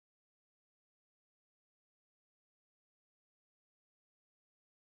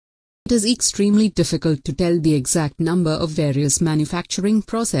it is extremely difficult to tell the exact number of various manufacturing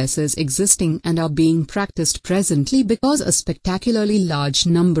processes existing and are being practiced presently because a spectacularly large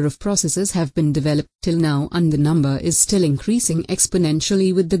number of processes have been developed till now, and the number is still increasing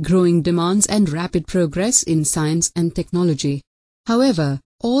exponentially with the growing demands and rapid progress in science and technology. However,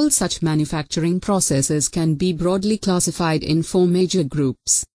 all such manufacturing processes can be broadly classified in 4 major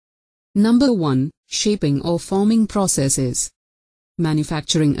groups. Number 1. Shaping or forming processes.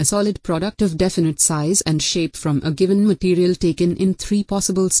 Manufacturing a solid product of definite size and shape from a given material taken in 3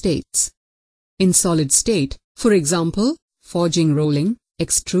 possible states. In solid state, for example, forging, rolling,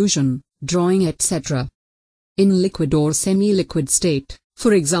 extrusion, drawing, etc. In liquid or semi-liquid state,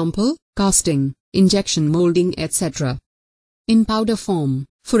 for example, casting, injection molding, etc. In powder form,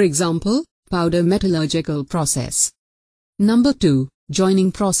 for example, powder metallurgical process. Number 2.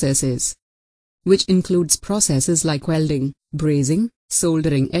 Joining processes, which includes processes like welding, brazing,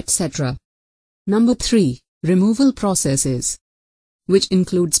 soldering, etc. Number 3. Removal processes, which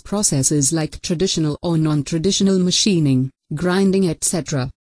includes processes like traditional or non-traditional machining, grinding,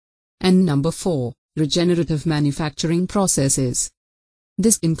 etc. And number 4. Regenerative manufacturing processes.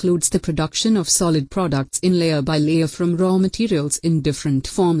 This includes the production of solid products in layer by layer from raw materials in different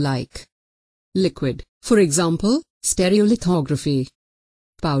form like liquid, for example, stereolithography;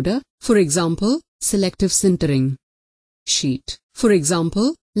 powder, for example, selective sintering; sheet, for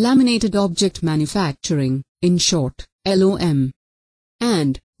example, laminated object manufacturing, in short, LOM;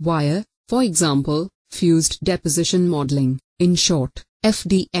 and wire, for example, fused deposition modeling, in short,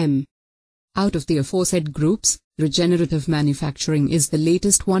 FDM. Out of the aforesaid groups, regenerative manufacturing is the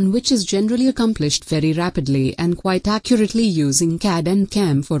latest one, which is generally accomplished very rapidly and quite accurately using CAD and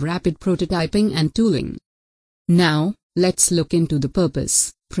CAM for rapid prototyping and tooling. Now, let's look into the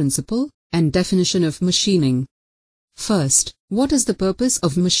purpose, principle, and definition of machining. First, what is the purpose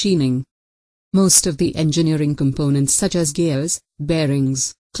of machining? Most of the engineering components such as gears,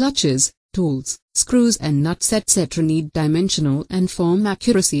 bearings, clutches, tools, screws and nuts etc. need dimensional and form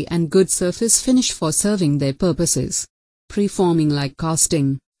accuracy and good surface finish for serving their purposes. Preforming like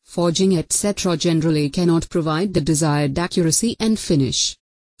casting, forging etc. generally cannot provide the desired accuracy and finish.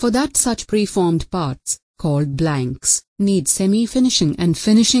 For that, such preformed parts, called blanks, need semi-finishing and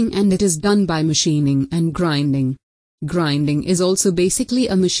finishing, and it is done by machining and grinding. Grinding is also basically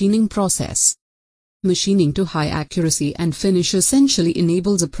a machining process. Machining to high accuracy and finish essentially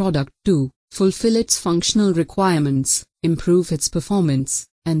enables a product to fulfill its functional requirements, improve its performance,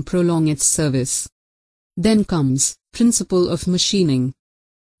 and prolong its service. Then comes principle of machining.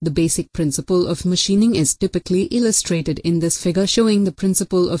 The basic principle of machining is typically illustrated in this figure, showing the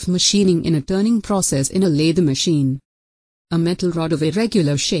principle of machining in a turning process in a lathe machine. A metal rod of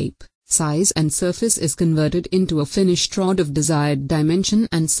irregular shape, size and surface is converted into a finished rod of desired dimension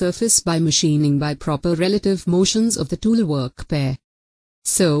and surface by machining by proper relative motions of the tool work pair.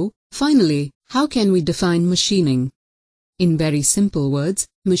 So, finally, how can we define machining? In very simple words,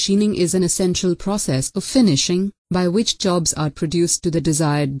 machining is an essential process of finishing, by which jobs are produced to the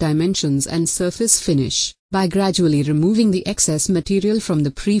desired dimensions and surface finish, by gradually removing the excess material from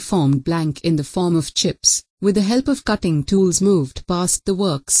the preformed blank in the form of chips, with the help of cutting tools moved past the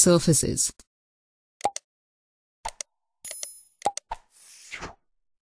work surfaces.